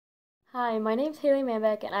Hi, my name's Haylie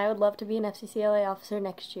Manbeck, and I would love to be an FCCLA officer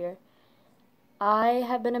next year. I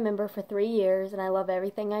have been a member for 3 years, and I love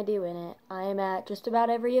everything I do in it. I am at just about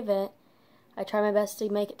every event. I try my best to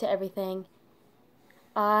make it to everything.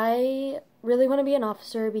 I really want to be an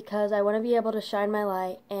officer because I want to be able to shine my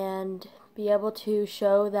light and be able to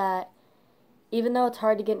show that even though it's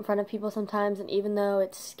hard to get in front of people sometimes, and even though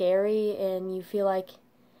it's scary and you feel like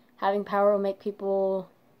having power will make people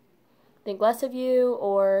think less of you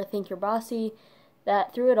or think you're bossy,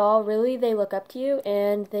 that through it all, really, they look up to you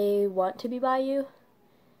and they want to be by you.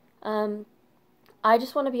 Um, I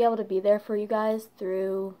just want to be able to be there for you guys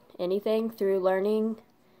through anything, through learning,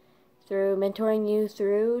 through mentoring you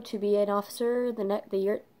through to be an officer the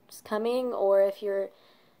year it's coming, or if you're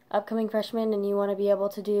upcoming freshman and you want to be able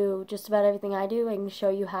to do just about everything I do, I can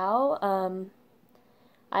show you how.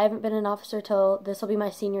 I haven't been an officer till this will be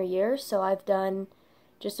my senior year, so I've done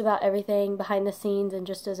just about everything behind the scenes and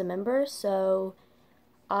just as a member, so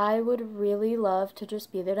I would really love to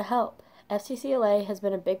just be there to help. FCCLA has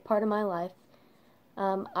been a big part of my life.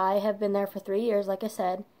 I have been there for 3 years, like I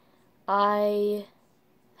said. I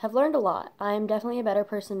have learned a lot. I am definitely a better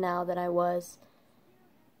person now than I was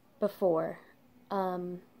before.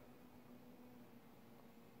 I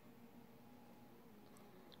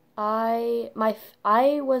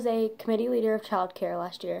was a committee leader of childcare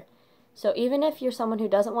last year. So even if you're someone who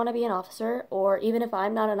doesn't want to be an officer, or even if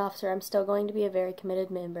I'm not an officer, I'm still going to be a very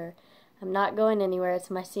committed member. I'm not going anywhere.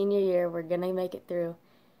 It's my senior year. We're going to make it through.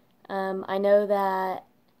 I know that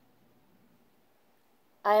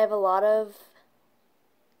I have a lot of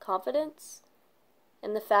confidence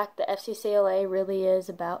in the fact that FCCLA really is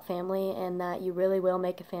about family and that you really will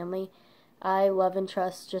make a family. I love and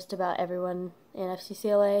trust just about everyone in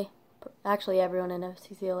FCCLA, actually everyone in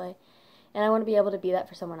FCCLA. And I want to be able to be that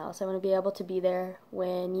for someone else. I want to be able to be there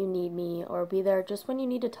when you need me or be there just when you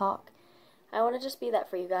need to talk. I want to just be that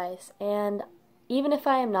for you guys. And even if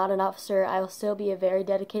I am not an officer, I will still be a very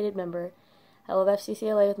dedicated member. I love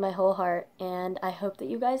FCCLA with my whole heart, and I hope that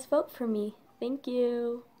you guys vote for me. Thank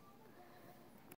you.